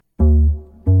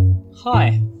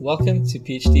Hi, welcome to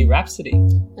PhD Rhapsody.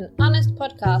 An honest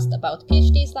podcast about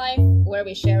PhD's life where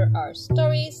we share our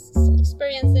stories, some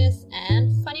experiences,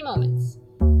 and funny moments.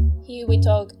 Here we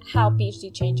talk how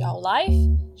PhD changed our life,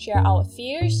 share our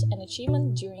fears and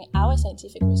achievements during our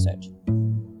scientific research.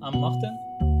 I'm Martin.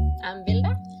 I'm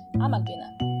Vilda. I'm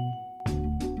Albina.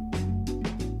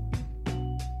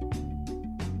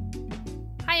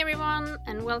 Hi everyone,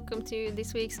 and welcome to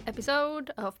this week's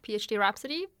episode of PhD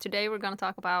Rhapsody. Today we're going to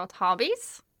talk about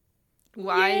hobbies.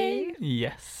 Why?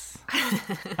 Yes.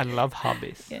 I love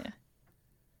hobbies. Yeah.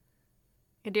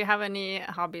 Do you have any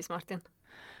hobbies, Martin?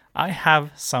 I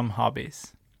have some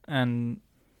hobbies, and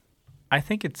I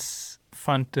think it's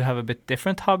fun to have a bit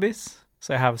different hobbies.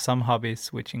 So I have some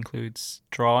hobbies which includes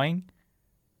drawing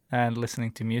and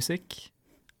listening to music,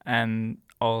 and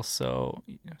also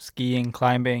skiing,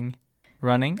 climbing,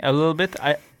 running a little bit.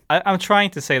 I'm trying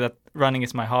to say that running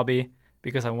is my hobby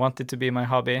because I want it to be my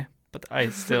hobby, but I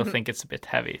still think it's a bit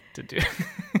heavy to do.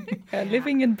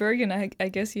 Living in Bergen, I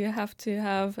guess you have to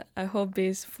have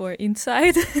hobbies for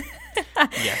inside,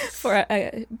 Yes. for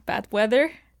bad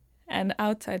weather, and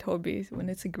outside hobbies when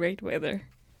it's a great weather.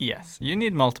 Yes, you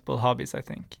need multiple hobbies, I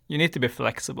think. You need to be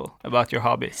flexible about your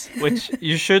hobbies, which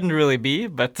you shouldn't really be,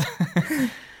 but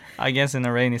I guess in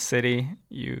a rainy city,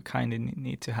 you kind of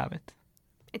need to have it.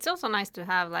 It's also nice to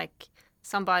have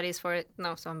some hobbies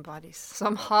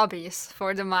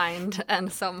for the mind and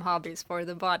some hobbies for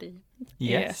the body.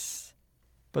 Yes.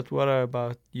 But what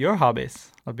about your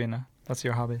hobbies, Albina? What's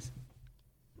your hobbies?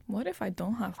 What if I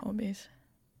don't have hobbies?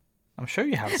 I'm sure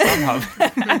you have some hobbies.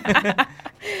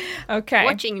 Okay.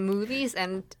 Watching movies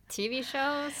and TV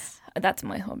shows. That's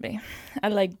my hobby. I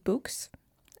like books.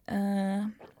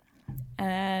 And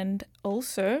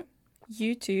also,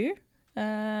 you two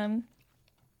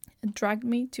dragged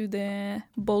me to the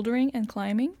bouldering and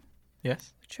climbing,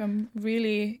 Yes. which I'm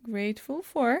really grateful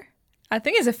for. I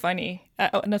think it's not funny.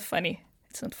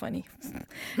 It's not funny.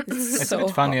 It's a bit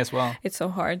funny as well. It's so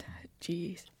hard.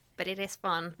 Jeez. But it is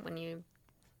fun when you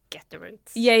get the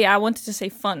roots. Yeah, I wanted to say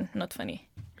fun, not funny.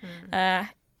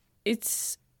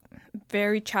 It's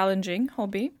very challenging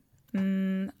hobby.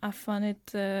 I find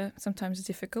it sometimes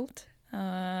difficult.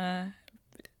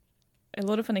 A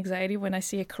lot of anxiety when I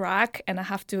see a crack and I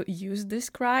have to use this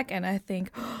crack, and I think,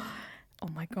 oh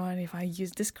my god, if I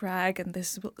use this crack and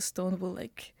this stone will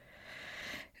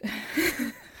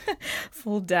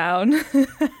fall down,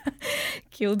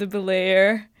 kill the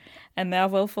belayer, and I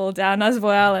will fall down as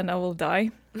well, and I will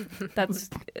die. It's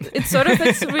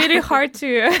really hard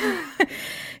to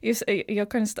you're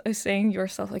kind of saying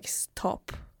yourself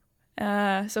stop.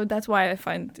 So that's why I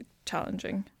find it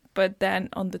challenging. But then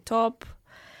on the top,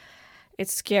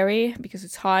 it's scary because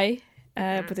it's high,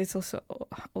 but it's also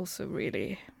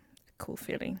really a cool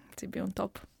feeling to be on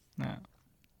top. Yeah.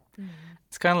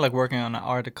 It's kind of like working on an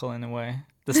article in a way.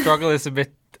 The struggle is a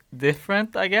bit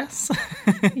different, I guess.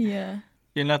 Yeah.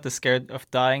 You're not as scared of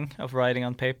dying of writing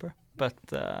on paper, but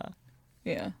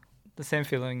Yeah. the same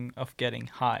feeling of getting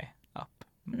high up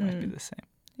might be the same.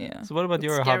 Yeah. So what about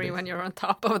your It's hobbies? scary when you're on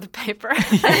top of the paper.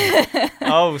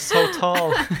 Oh, so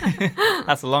tall.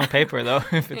 That's a long paper, though,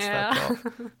 if it's that tall.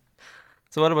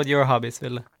 So what about your hobbies,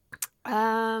 Ville?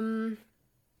 No,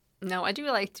 I do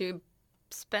like to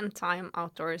spend time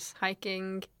outdoors,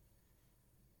 hiking,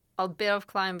 a bit of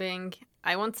climbing.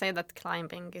 I won't say that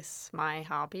climbing is my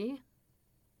hobby,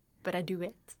 but I do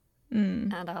it,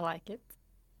 and I like it.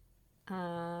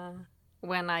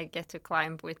 When I get to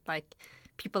climb with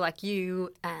people like you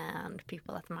and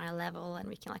people at my level, and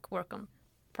we can work on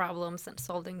problems and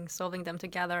solving them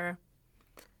together.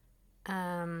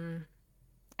 And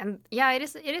yeah, it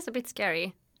is a bit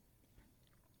scary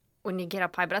when you get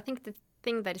up high, but I think the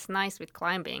thing that is nice with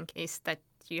climbing is that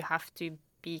you have to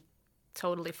be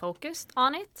totally focused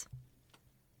on it,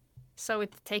 so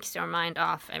it takes your mind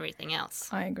off everything else.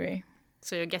 I agree.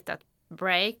 So you get that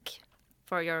break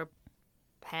for your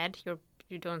head. You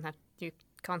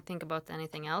can't think about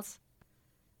anything else.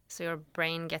 So your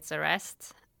brain gets a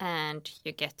rest, and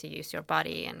you get to use your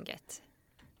body and get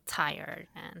tired,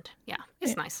 and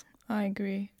it's nice. I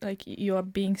agree. You are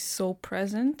being so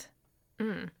present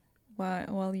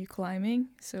while you're climbing.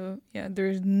 So yeah,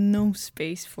 there's no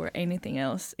space for anything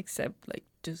else except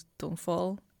just don't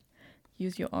fall.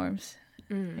 Use your arms.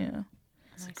 Yeah.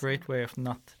 It's a great way of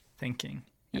not thinking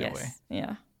in a way.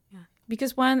 Yeah.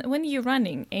 Because when you're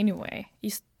running anyway,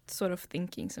 you're sort of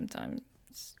thinking sometimes.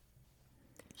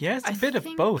 Yeah, it's a I bit of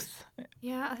think- both.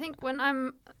 Yeah, I think when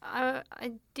I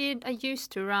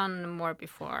used to run more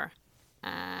before,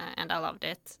 and I loved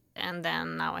it. And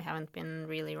then now I haven't been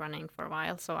really running for a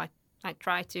while, so I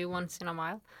try to once in a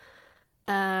while.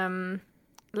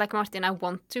 like Martin, I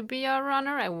want to be a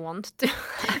runner. I want to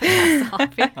have it as a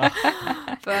hobby.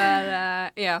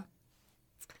 But yeah.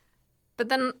 But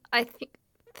then I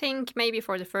think maybe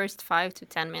for the first 5 to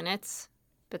 10 minutes,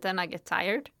 but then I get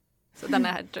tired. So then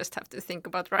I just have to think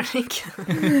about running,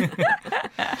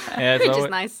 Yeah, which is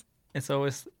nice. It's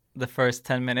always the first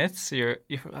 10 minutes. You're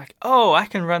like, oh, I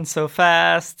can run so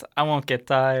fast. I won't get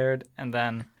tired. And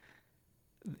then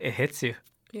it hits you.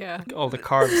 Yeah. Like all the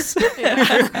carbs.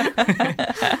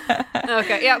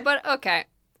 Okay. Yeah. But okay.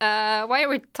 Why are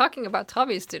we talking about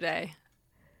hobbies today?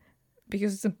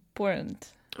 Because it's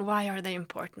important. Why are they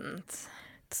important?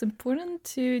 It's important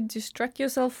to distract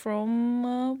yourself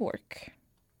from work.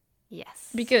 Yes.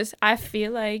 Because I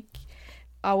feel like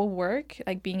our work,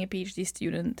 like being a PhD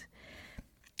student,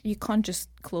 you can't just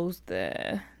close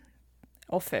the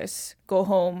office, go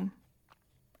home,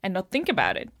 and not think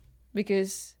about it.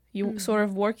 Because you're sort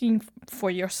of working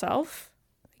for yourself.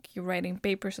 Like you're writing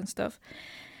papers and stuff.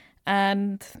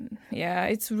 And yeah,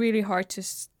 it's really hard to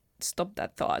stop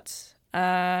that thought.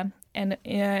 And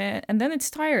then it's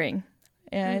tiring.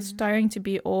 It's tiring to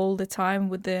be all the time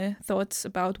with the thoughts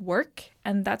about work,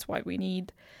 and that's why we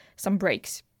need some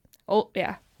breaks.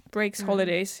 Breaks,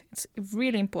 holidays. It's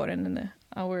really important in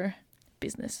our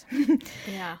business.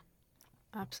 Yeah,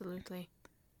 absolutely.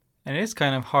 And it is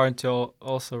kind of hard to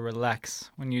also relax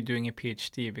when you're doing a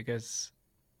PhD because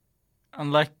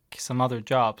unlike some other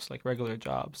jobs, like regular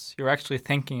jobs, you're actually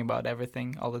thinking about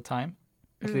everything all the time.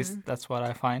 At least that's what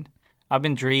I find. I've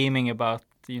been dreaming about,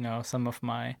 some of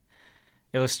my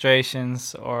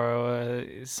illustrations, or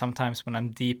sometimes when I'm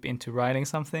deep into writing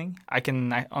something,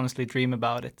 I honestly dream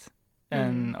about it.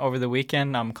 And over the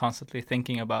weekend, I'm constantly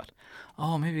thinking about,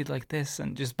 oh, maybe like this,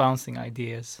 and just bouncing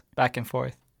ideas back and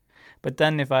forth. But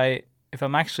then if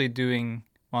I'm actually doing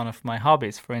one of my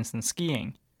hobbies, for instance,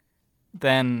 skiing,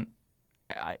 then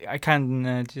I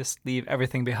can just leave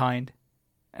everything behind.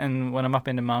 And when I'm up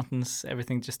in the mountains,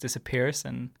 everything just disappears,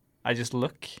 and I just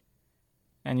look.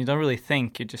 And you don't really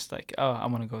think. You're just like, oh, I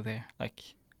want to go there. Like,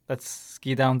 let's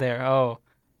ski down there. Oh,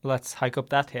 let's hike up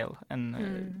that hill.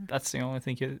 And that's the only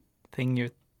thing you're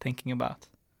thinking about.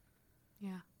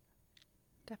 Yeah,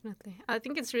 definitely. I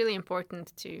think it's really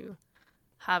important to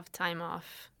have time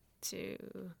off to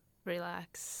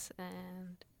relax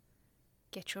and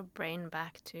get your brain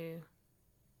back to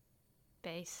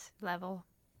base level.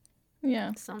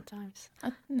 Yeah. Sometimes.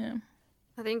 Yeah.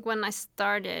 I think when I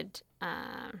started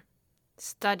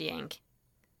studying,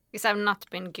 because I've not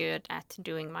been good at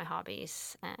doing my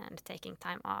hobbies and taking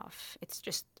time off. It's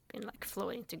just been like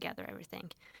floating together, everything.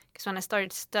 Because when I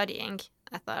started studying,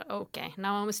 I thought, okay,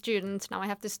 now I'm a student, now I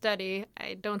have to study.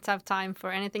 I don't have time for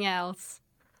anything else.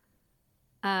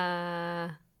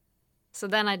 So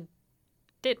then I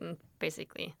didn't,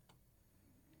 basically.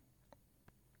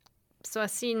 So I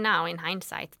see now in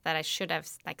hindsight that I should have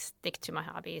like stick to my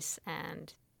hobbies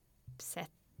and set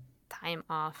time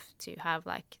off to have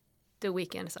like the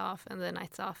weekends off and the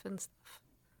nights off and stuff.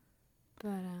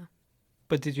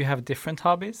 But did you have different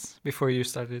hobbies before you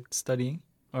started studying,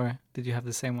 or did you have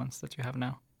the same ones that you have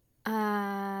now?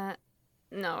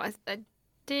 No, I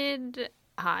did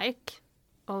hike.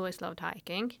 Always loved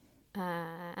hiking,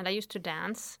 and I used to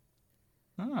dance.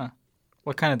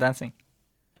 What kind of dancing?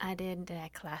 I did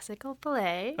classical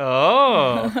ballet.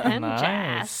 Oh, and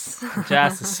nice. jazz.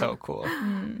 Jazz is so cool.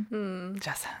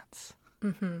 Jazz hands.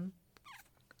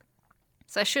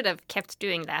 So I should have kept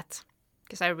doing that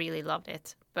because I really loved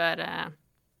it, but I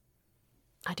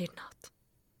did not.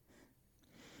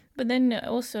 But then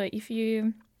also, if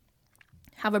you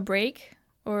have a break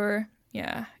or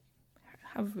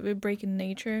have a break in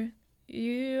nature,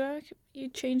 you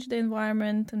change the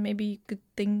environment and maybe you could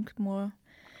think more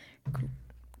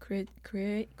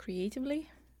creatively.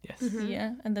 Yes.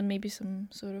 Yeah, and then maybe some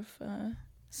sort of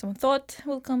some thought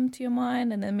will come to your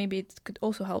mind, and then maybe it could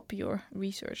also help your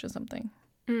research or something.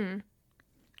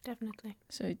 Definitely.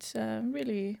 So it's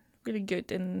really, really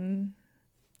good in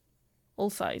all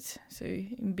sides. So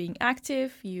in being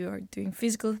active, you are doing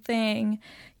physical thing,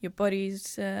 your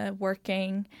body's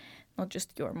working, not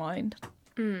just your mind.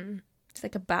 It's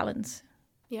like a balance.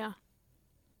 Yeah.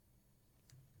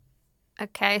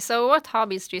 Okay, so what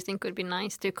hobbies do you think would be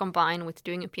nice to combine with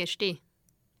doing a PhD?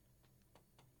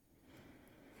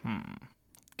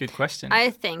 Good question. I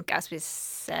think, as we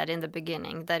said in the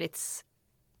beginning, that it's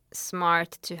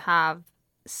smart to have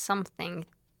something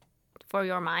for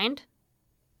your mind,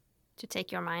 to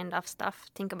take your mind off stuff,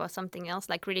 think about something else,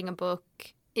 like reading a book,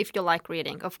 if you like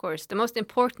reading, of course. The most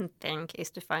important thing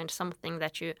is to find something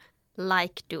that you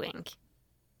like doing.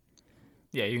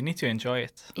 Yeah, you need to enjoy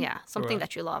it. Yeah, something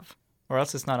that you love. Or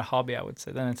else it's not a hobby, I would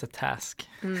say. Then it's a task.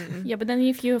 Mm. Yeah, but then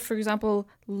if you, for example,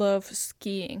 love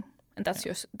skiing and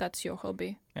that's your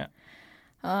hobby. Yeah.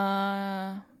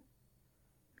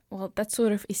 Well, that's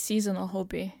sort of a seasonal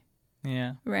hobby,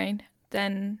 Yeah. right?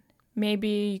 Then maybe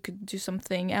you could do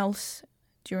something else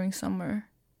during summer.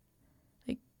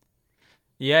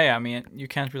 Yeah, I mean, you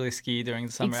can't really ski during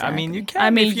the summer. I mean, you Exactly. can I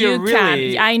mean, if you're you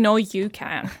really, can. I know you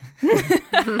can.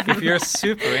 if you're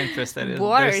super interested in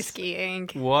Water there's skiing.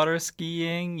 water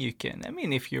skiing, you can. I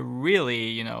mean, if you're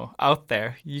really, out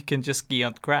there, you can just ski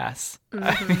on grass.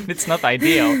 I mean, it's not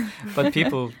ideal, but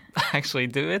people actually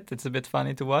do it. It's a bit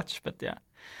funny to watch, but yeah.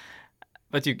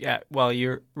 But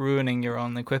you're ruining your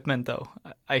own equipment, though.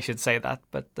 I should say that.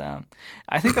 But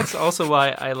I think that's also why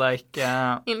I like.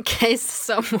 In case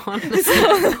someone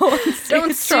Don't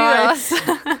don't sue us.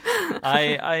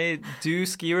 I do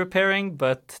ski repairing,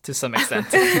 but to some extent.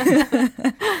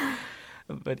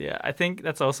 But yeah, I think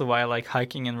that's also why I like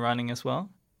hiking and running as well.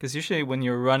 Because usually when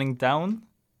you're running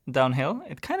downhill,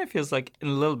 it kind of feels like a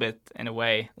little bit, in a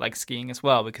way, like skiing as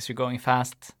well, because you're going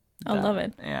fast. I love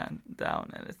it. Yeah,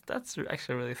 down, and that's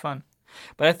actually really fun.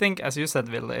 But I think, as you said,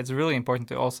 Vilde, it's really important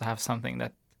to also have something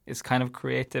that is kind of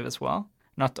creative as well.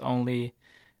 Not only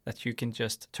that you can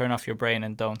just turn off your brain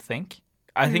and don't think.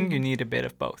 I think you need a bit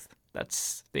of both.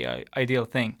 That's the ideal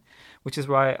thing, which is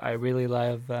why I really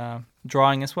love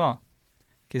drawing as well.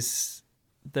 Because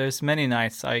there's many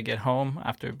nights I get home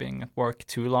after being at work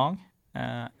too long,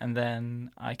 and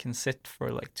then I can sit for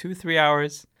like 2-3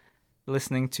 hours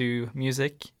listening to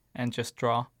music and just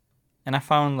draw. And I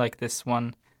found like this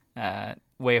one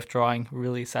way of drawing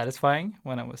really satisfying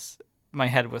when my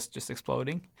head was just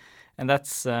exploding. And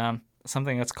that's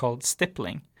something that's called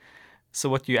stippling. So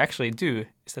what you actually do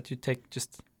is that you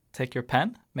take your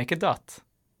pen, make a dot,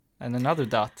 and another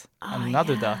dot, and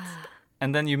another dot.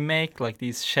 And then you make like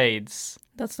these shades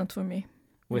That's not for me.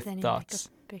 with Then you dots.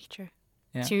 make a picture.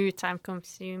 Yeah. Too time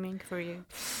consuming for you.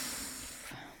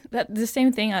 That the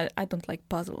same thing. I don't like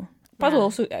puzzle. Puzzle Yeah.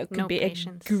 also could No be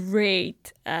patience. a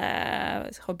great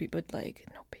hobby, but like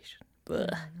no patience.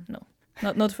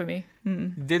 No, not for me.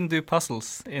 Mm. You didn't do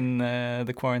puzzles in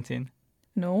the quarantine?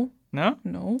 No, No?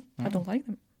 I don't like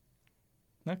them.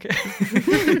 Okay.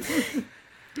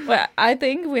 Well, I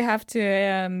think we have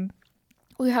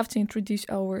to introduce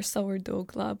our sourdough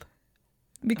club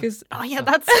because Oh yeah,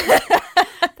 that's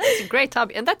a great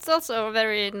hobby, and that's also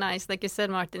very nice. Like you said,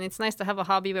 Martin, it's nice to have a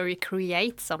hobby where you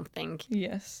create something.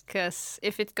 yes, Because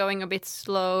if it's going a bit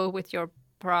slow with your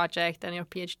project and your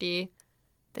PhD,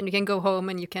 then you can go home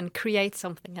and you can create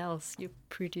something else. You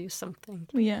produce something.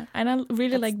 yeah, and I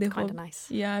really like the whole. kind of nice.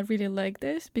 Yeah, I really like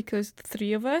this because the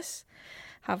three of us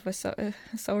have a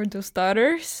sourdough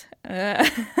starters.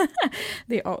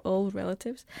 They are all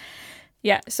relatives.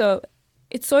 Yeah, so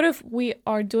it's sort of we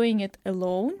are doing it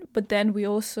alone, but then we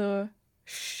also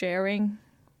sharing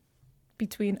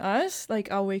between us,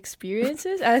 like our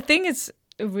experiences. I think it's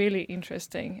really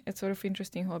interesting. It's sort of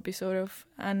interesting hobby, sort of,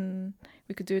 and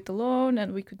we could do it alone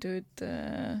and we could do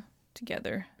it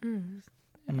together. Mm.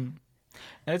 Mm.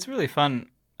 And it's really fun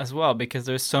as well because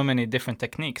there's so many different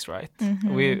techniques, right?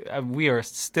 Mhm. We are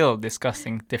still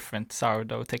discussing different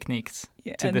sourdough techniques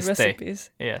Yeah, to and this day. recipes.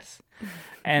 Yes.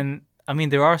 And I mean,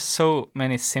 there are so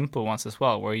many simple ones as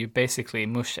well, where you basically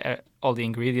mush all the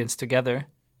ingredients together.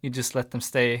 You just let them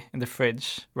stay in the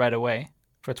fridge right away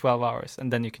for 12 hours,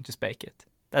 and then you can just bake it.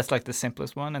 That's like the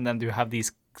simplest one. And then you have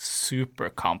these super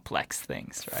complex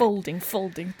things, right?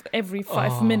 Folding every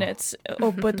 5 minutes,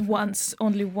 but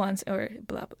only once, or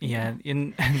blah blah. Yeah,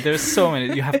 and there's so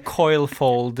many. You have coil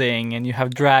folding, and you have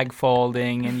drag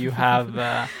folding, and you have...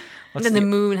 And what's then the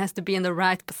moon has to be in the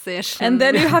right position. And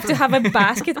then you have to have a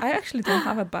basket. I actually don't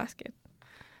have a basket.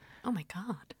 oh my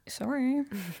god. Sorry.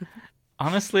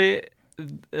 Honestly,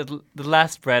 the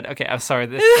last bread... Okay, I'm sorry.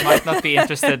 This might not be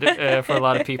interested for a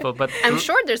lot of people, but... I'm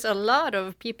sure there's a lot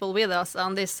of people with us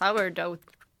on this sourdough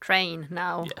train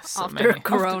now Yes, so after many.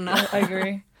 Corona. I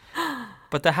agree.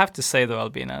 But I have to say, though,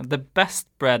 Albina, the best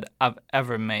bread I've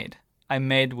ever made, I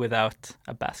made without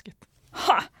a basket.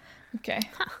 Ha. Okay.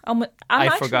 I'm I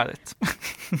actually- forgot it.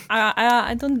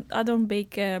 I don't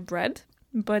bake bread,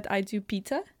 but I do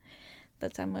pizza.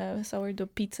 That I'm a sourdough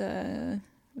pizza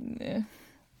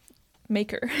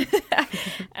maker,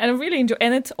 and I really enjoy.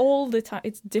 And it's all the time.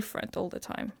 It's different all the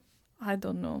time. I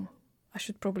don't know. I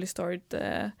should probably start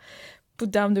put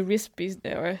down the recipes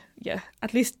there. Yeah,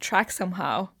 at least track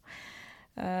somehow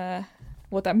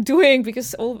what I'm doing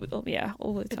because all the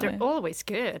But time. they're always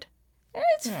good.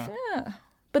 It's Yeah. yeah.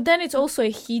 But then it's also a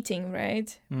heating,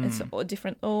 right? It's Mm. all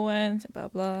different ovens, blah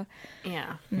blah.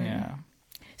 Yeah. Mm. Yeah.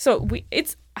 So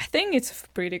I think it's a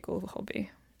pretty cool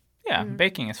hobby. Yeah,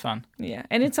 baking is fun. Yeah,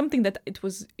 and it's something that it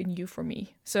was new for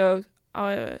me. So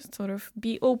I sort of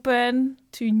be open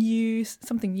to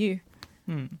something new.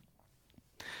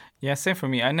 Yeah, same for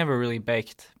me. I never really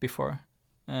baked before.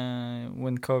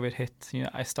 When COVID hit,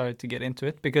 I started to get into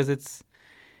it because it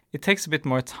takes a bit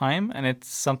more time, and it's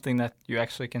something that you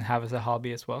actually can have as a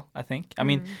hobby as well, I think. I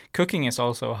mean, cooking is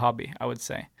also a hobby, I would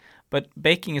say. But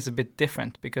baking is a bit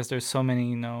different because there's so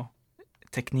many,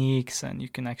 techniques, and you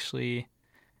can actually,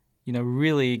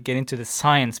 really get into the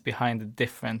science behind the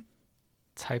different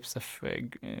types of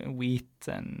wheat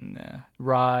and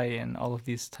rye and all of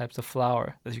these types of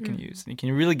flour that you can use. And you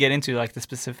can really get into like the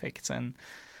specifics, and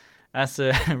as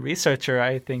a researcher,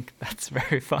 I think that's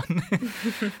very fun.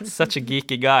 Such a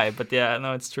geeky guy, but yeah,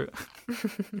 no, it's true.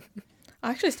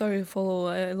 I actually started to follow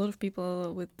a lot of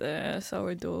people with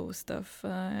sourdough stuff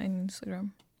in Instagram.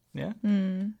 Yeah?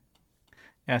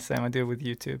 Yeah, same. I do it with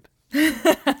YouTube.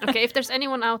 Okay, if there's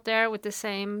anyone out there with the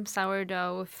same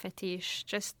sourdough fetish,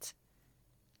 just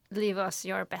leave us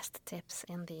your best tips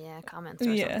in the comments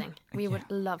or something. We would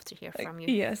love to hear from you.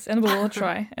 Yes, and we'll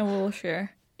try and we'll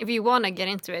share. If you want to get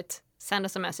into it, send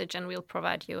us a message and we'll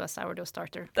provide you a sourdough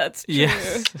starter. That's true.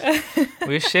 Yes.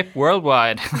 We ship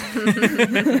worldwide.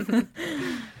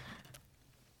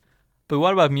 But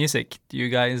what about music? Do you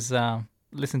guys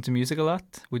listen to music a lot?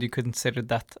 Would you consider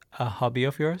that a hobby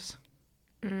of yours?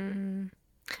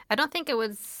 I don't think I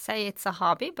would say it's a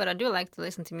hobby, but I do like to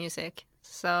listen to music.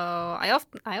 So I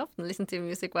often listen to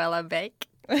music while I bake.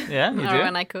 Yeah, you or do?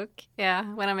 when I cook.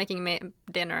 Yeah, when I'm making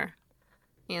dinner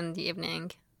in the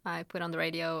evening, I put on the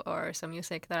radio or some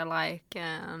music that I like,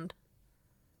 and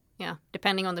yeah,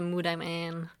 depending on the mood I'm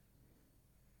in.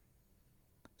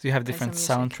 So you have Play some different music.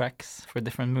 soundtracks for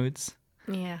different moods?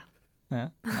 Yeah. Yeah.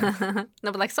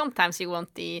 No, but like sometimes you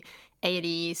want the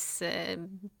 80s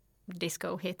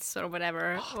disco hits or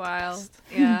whatever, while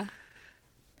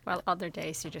other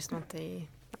days you just want the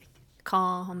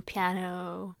calm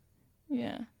piano.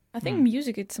 Yeah. I think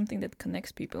music is something that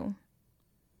connects people.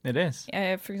 It is.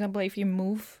 For example, if you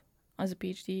move as a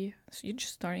PhD, so you're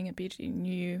just starting a PhD,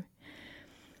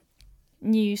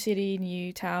 new city,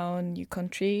 new town, new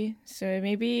country. So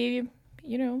maybe,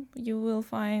 you will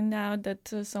find out that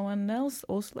someone else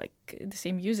also like the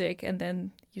same music, and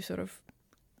then you sort of,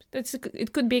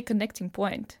 it could be a connecting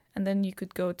point, and then you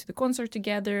could go to the concert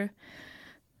together.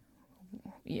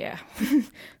 Yeah,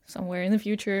 somewhere in the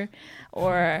future,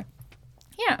 or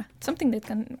something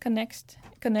that connects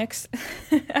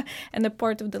and a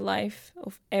part of the life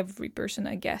of every person,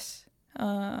 I guess,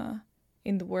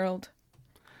 in the world.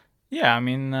 Yeah, I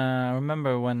mean, I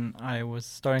remember when I was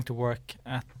starting to work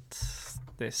at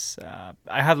this,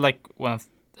 I had like one of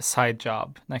the side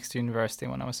job next to university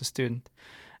when I was a student.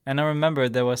 And I remember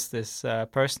there was this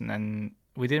person, and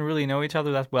we didn't really know each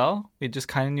other that well. We just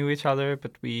kind of knew each other,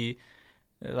 but we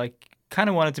kind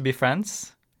of wanted to be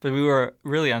friends. But we were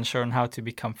really unsure on how to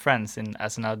become friends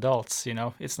as an adults,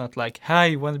 It's not like, hi,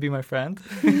 you want to be my friend?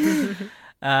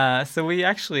 So we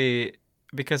actually,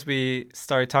 because we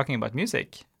started talking about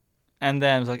music, and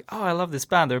then it was like, oh, I love this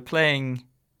band. They're playing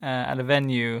at a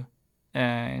venue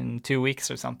in 2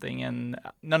 weeks or something, and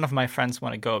none of my friends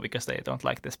want to go because they don't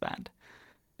like this band.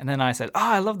 And then I said, oh,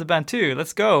 I love the band too.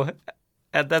 Let's go.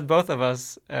 And then both of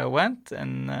us went,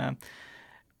 and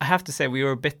I have to say we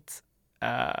were a bit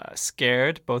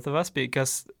scared, both of us,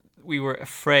 because we were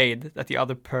afraid that the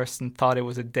other person thought it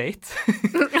was a date.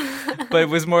 But it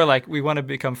was more like, we want to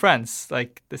become friends.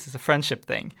 Like, this is a friendship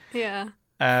thing. Yeah.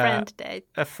 Friend date.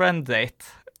 A friend date.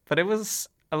 But it was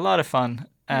a lot of fun,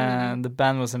 and the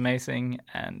band was amazing,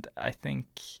 and I think,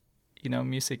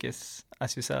 music is,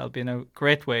 as you said, been a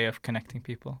great way of connecting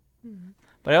people.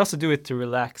 But I also do it to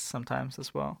relax sometimes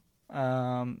as well,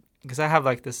 because I have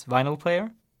like this vinyl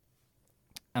player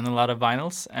and a lot of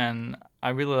vinyls, and I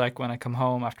really like when I come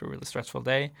home after a really stressful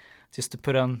day just to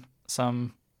put on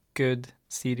some good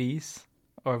CDs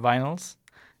or vinyls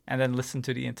and then listen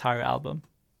to the entire album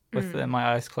with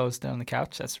my eyes closed on the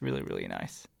couch. That's really, really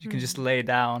nice. You can just lay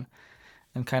down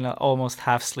and kind of almost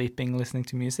half sleeping listening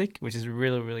to music, which is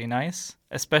really, really nice,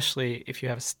 especially if you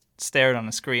have stared on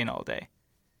a screen all day.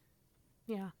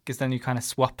 Yeah. Because then you kind of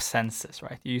swap senses,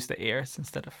 right? You use the ears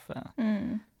instead of...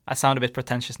 I sound a bit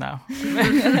pretentious now.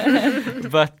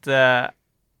 But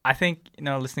I think,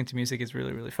 listening to music is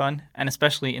really, really fun, and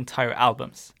especially entire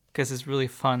albums, because it's really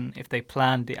fun if they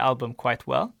plan the album quite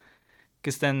well.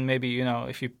 Because then maybe,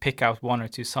 if you pick out 1 or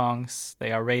 2 songs,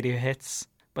 they are radio hits,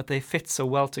 but they fit so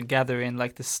well together in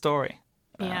like the story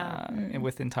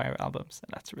with entire albums,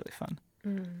 and that's really fun.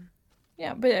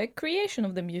 Yeah, but creation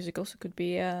of the music also could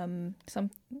be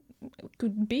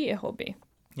could be a hobby.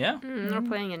 Yeah. Or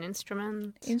playing an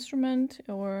instrument Instrument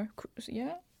or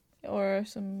or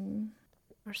some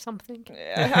or something.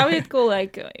 how would it go,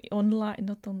 like online,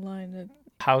 not online,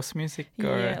 House music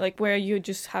or yeah, like where you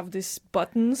just have these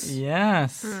buttons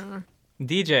yes,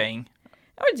 DJing.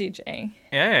 or DJing.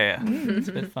 Yeah. It's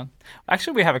a bit fun.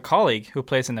 Actually, we have a colleague who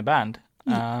plays in a band.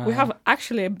 We have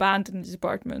actually a band in this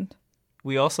department.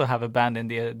 We also have a band in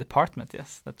the department.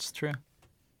 Yes, that's true.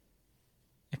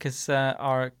 Because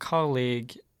our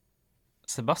colleague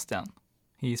Sebastian,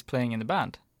 he's playing in the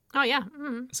band. Oh yeah.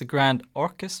 It's a grand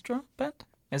orchestra band.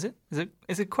 Is it?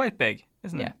 Is it quite big?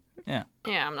 Isn't Yeah. it? Yeah.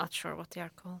 Yeah, I'm not sure what they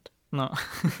are called. No,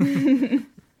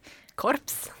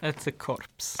 Corps. it's a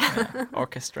corps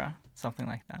orchestra, something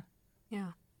like that.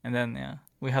 Yeah. And then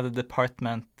we have the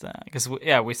department because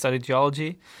we studied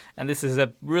geology, and this is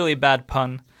a really bad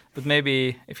pun, but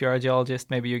maybe if you're a geologist,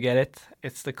 maybe you get it.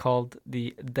 It's called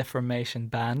the deformation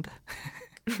band.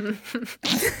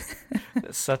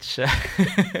 Such a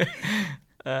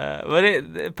but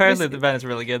apparently the band is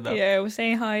really good though. Yeah, we're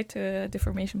saying hi to a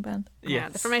deformation band. Yeah,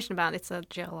 Yes. the formation band, it's a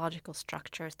geological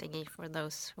structure thingy for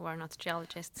those who are not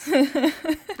geologists.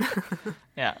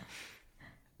 Yeah.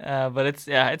 But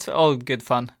it's all good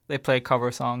fun. They play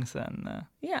cover songs and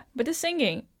Yeah, but the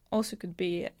singing also could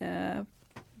be a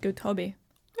good hobby.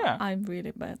 yeah. I'm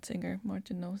really bad singer,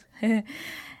 Martin knows.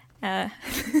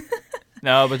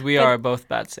 No, but we are both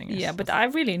bad singers. Yeah, but I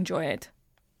really enjoy it.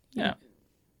 Yeah.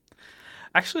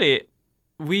 Actually,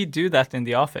 we do that in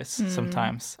the office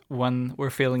sometimes when we're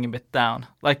feeling a bit down.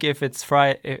 Like if it's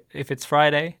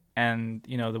Friday and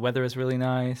the weather is really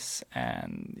nice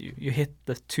and you hit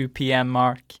the 2 p.m.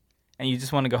 mark and you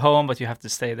just want to go home, but you have to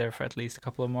stay there for at least a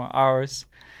couple of more hours,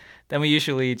 then we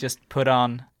usually just put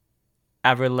on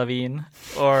Avril Lavigne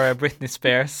or Britney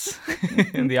Spears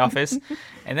in the office,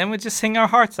 and then we just sing our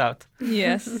hearts out.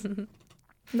 Yes.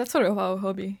 That's sort of our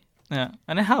hobby. Yeah,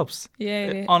 and it helps. Yeah,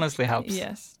 It honestly helps.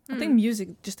 Yes. I think music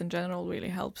just in general really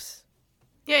helps.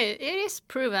 Yeah, it is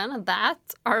proven that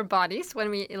our bodies, when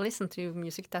we listen to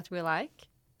music that we like,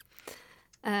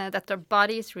 that our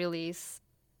bodies release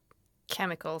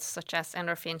chemicals such as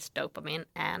endorphins, dopamine,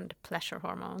 and pleasure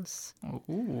hormones.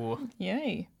 Ooh.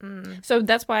 Yay. So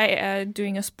that's why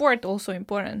doing a sport also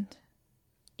important.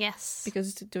 Yes.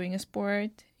 Because doing a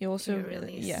sport, you also You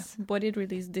release body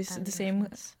release the same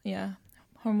endorphins.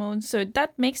 hormones. So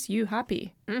that makes you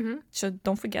happy. Mm-hmm. So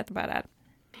don't forget about that.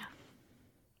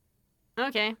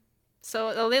 Okay. So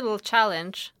a little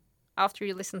challenge. After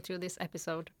you listen to this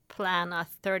episode, plan a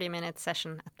 30-minute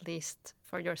session at least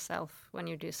for yourself when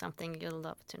you do something you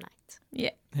love tonight.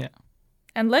 Yeah. Yeah.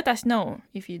 And let us know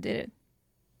if you did it.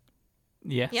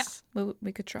 Yes. Yeah.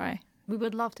 We could try. We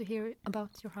would love to hear about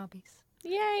your hobbies.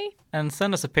 Yay. And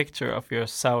send us a picture of your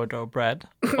sourdough bread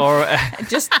or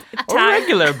Just or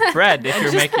regular bread if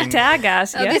you're making. tag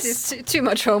us. Oh, Yes. this is too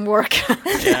much homework.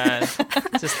 Yeah,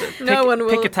 just No one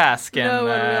pick will- a task and No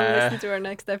one will listen to our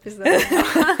next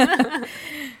episode.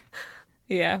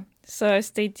 Yeah. So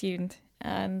stay tuned.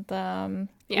 And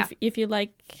Yeah. if you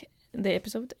like the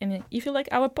episode and if you like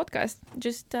our podcast,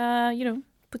 just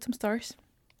put some stars.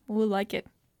 We'll like it.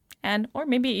 And or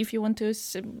maybe if you want to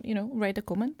write a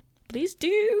comment, please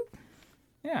do.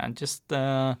 yeah, and just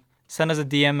send us a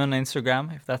DM on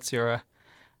Instagram if that's your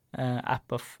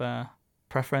app of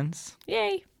preference.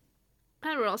 Yay.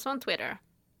 And we're also on Twitter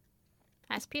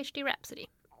as PhD Rhapsody.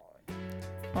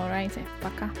 All right.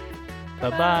 Пока. Bye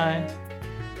bye.